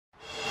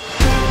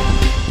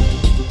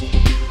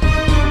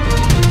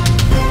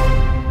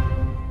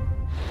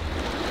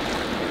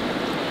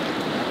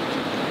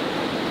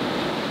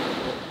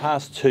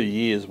past 2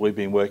 years we've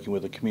been working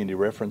with a community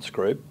reference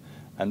group,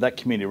 and that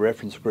community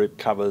reference group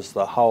covers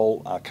the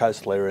whole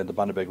coastal area of the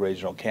Bundaberg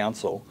Regional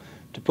Council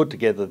to put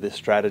together this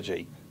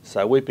strategy.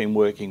 So we've been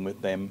working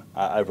with them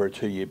over a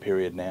 2-year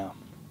period now.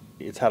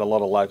 It's had a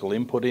lot of local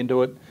input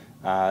into it,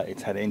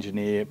 it's had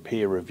engineer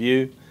peer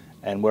review,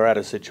 and we're at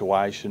a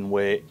situation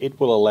where it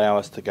will allow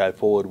us to go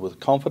forward with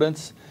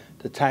confidence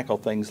to tackle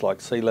things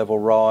like sea level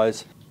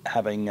rise,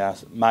 having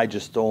major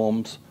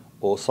storms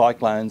or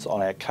cyclones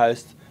on our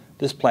coast.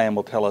 This plan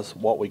will tell us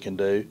what we can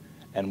do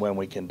and when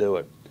we can do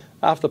it.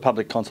 After the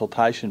public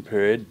consultation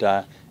period,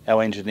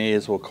 our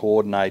engineers will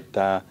coordinate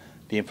the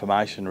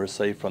information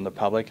received from the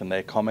public and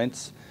their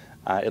comments.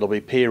 It'll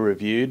be peer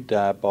reviewed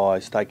by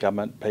state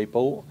government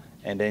people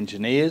and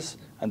engineers,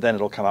 and then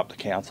it'll come up to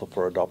council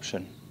for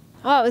adoption.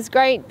 Oh, it was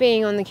great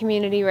being on the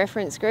community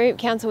reference group.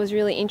 Council was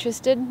really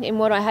interested in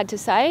what I had to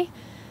say,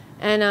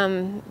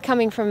 and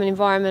coming from an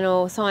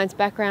environmental science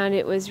background,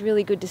 it was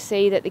really good to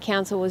see that the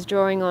council was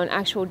drawing on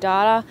actual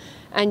data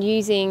and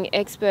using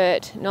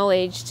expert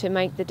knowledge to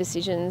make the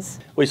decisions.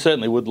 We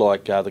certainly would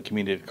like the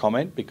community to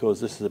comment, because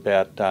this is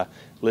about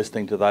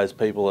listening to those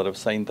people that have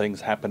seen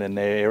things happen in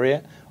their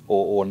area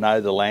or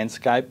know the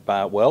landscape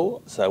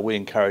well, so we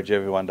encourage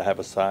everyone to have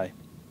a say.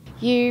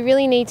 You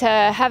really need to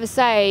have a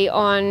say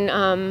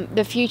on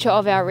the future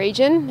of our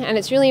region, and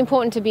it's really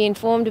important to be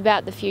informed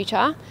about the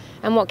future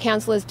and what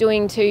council is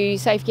doing to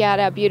safeguard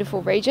our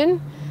beautiful region.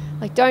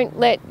 Don't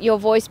let your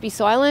voice be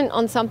silent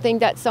on something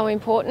that's so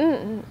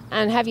important,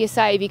 and have your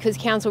say, because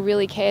council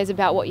really cares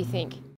about what you think.